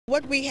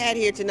What we had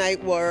here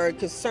tonight were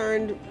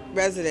concerned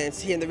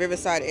residents here in the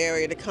Riverside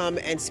area to come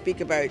and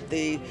speak about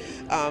the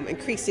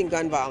increasing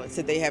gun violence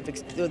that they have,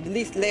 the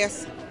least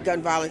last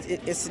gun violence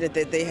incident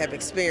that they have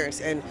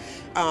experienced, and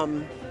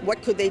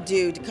what could they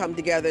do to come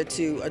together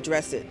to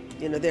address it.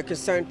 You know, they're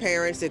concerned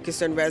parents, they're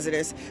concerned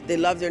residents, they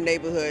love their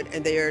neighborhood,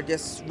 and they are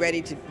just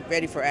ready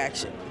for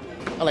action.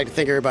 I'd like to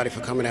thank everybody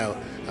for coming out.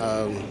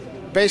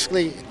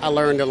 Basically, I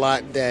learned a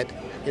lot that,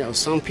 you know,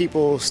 some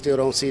people still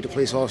don't see the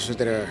police officers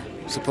that are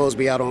supposed to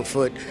be out on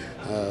foot,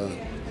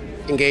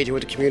 engaging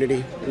with the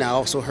community. And I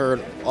also heard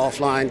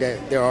offline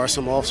that there are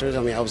some officers,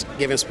 I was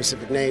given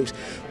specific names,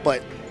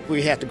 but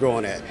we have to grow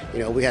on that. You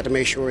know, we have to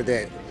make sure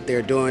that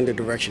they're doing the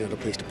direction of the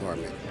police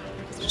department.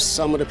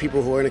 Some of the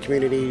people who are in the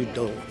community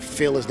don't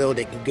feel as though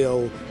they can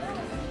go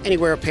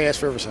anywhere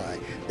past Riverside,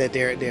 that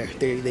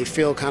they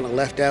feel kind of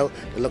left out.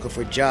 They're looking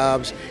for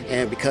jobs,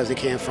 and because they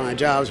can't find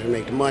jobs or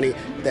make the money,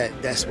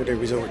 that's what they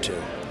resort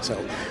to.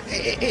 So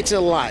it's a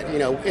lot, you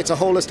know, it's a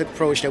holistic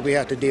approach that we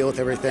have to deal with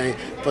everything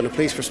from the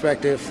police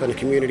perspective, from the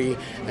community,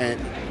 and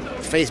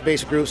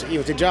faith-based groups,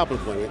 even to job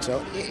employment.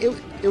 So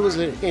it was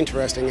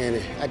interesting,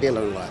 and I did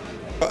learn a lot.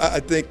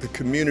 I think the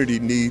community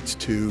needs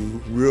to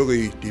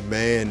really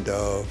demand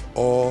of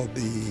all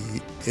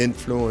the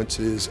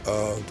influences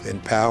of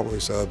and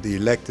powers of the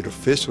elected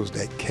officials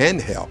that can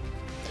help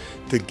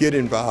to get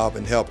involved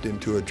and help them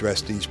to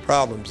address these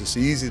problems. It's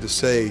easy to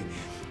say,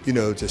 you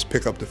know, just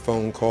pick up the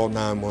phone, call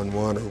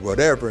 911 or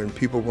whatever, and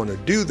people want to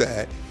do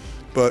that,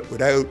 but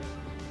without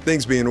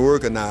things being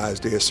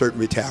organized, there's certain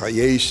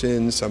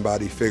retaliation,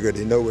 somebody figured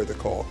they know where the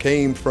call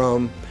came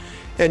from,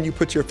 and you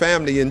put your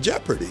family in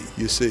jeopardy,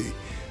 you see.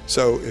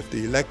 So if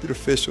the elected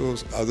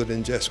officials, other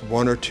than just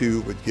one or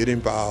two, would get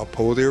involved,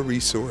 pull their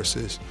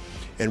resources,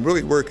 and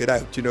really work it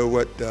out. You know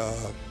what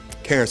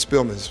Karen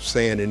Spillman was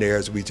saying in there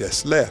as we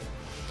just left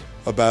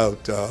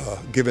about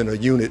giving a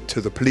unit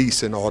to the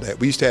police and all that.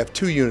 We used to have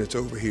 2 units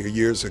over here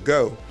years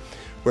ago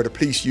where the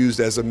police used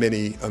as a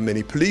mini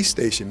police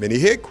station, mini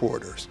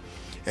headquarters.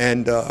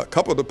 And a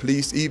couple of the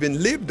police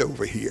even lived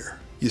over here,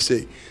 you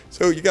see.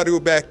 So you got to go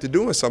back to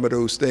doing some of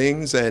those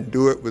things and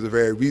do it with a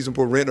very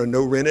reasonable rent or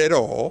no rent at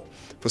all.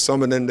 For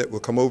some of them that will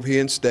come over here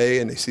and stay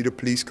and they see the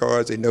police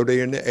cars, they know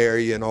they're in the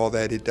area and all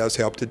that, it does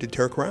help to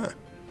deter crime.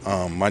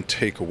 My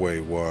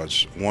takeaway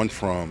was, one,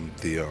 from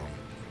the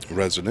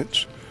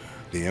residents,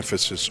 the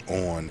emphasis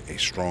on a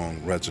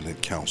strong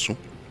resident council,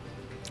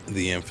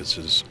 the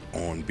emphasis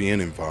on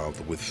being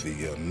involved with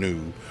the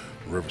new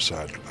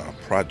Riverside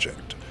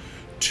project.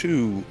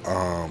 2,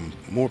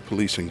 more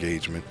police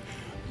engagement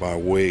by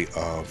way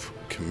of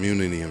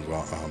community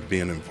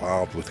being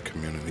involved with the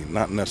community,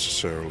 not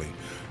necessarily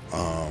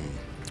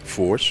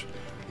force,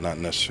 not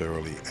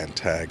necessarily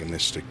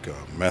antagonistic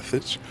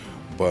methods,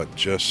 but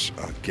just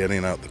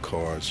getting out the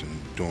cars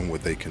and doing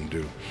what they can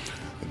do.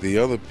 The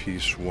other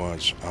piece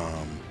was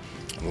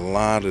a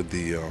lot of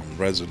the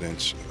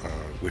residents,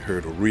 we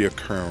heard a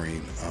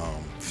reoccurring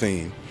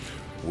theme,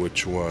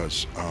 which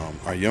was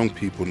our young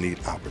people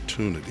need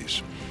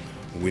opportunities.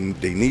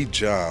 They need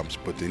jobs,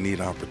 but they need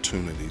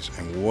opportunities,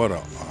 and what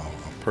a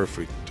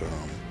perfect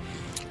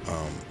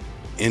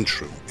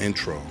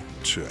intro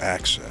to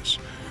access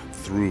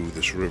through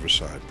this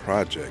Riverside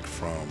project,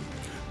 from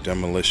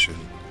demolition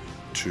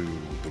to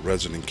the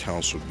resident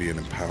council being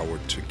empowered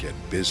to get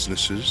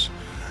businesses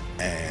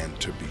and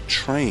to be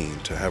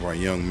trained, to have our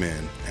young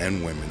men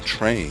and women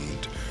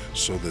trained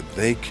so that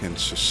they can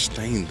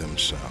sustain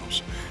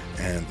themselves.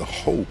 And the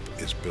hope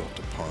is built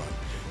upon.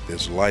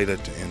 There's light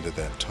at the end of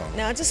that tunnel.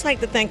 Now, I'd just like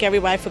to thank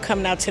everybody for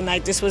coming out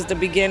tonight. This was the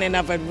beginning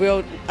of a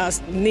real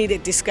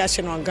needed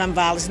discussion on gun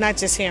violence, not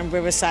just here in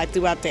Riverside,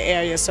 throughout the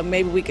area. So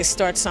maybe we could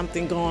start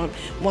something going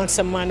once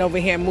a month over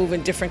here and move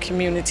in different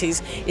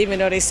communities, even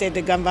though they said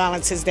the gun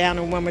violence is down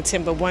in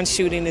Wilmington, but one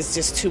shooting is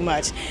just too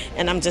much.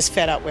 And I'm just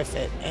fed up with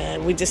it.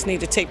 And we just need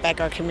to take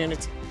back our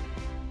community.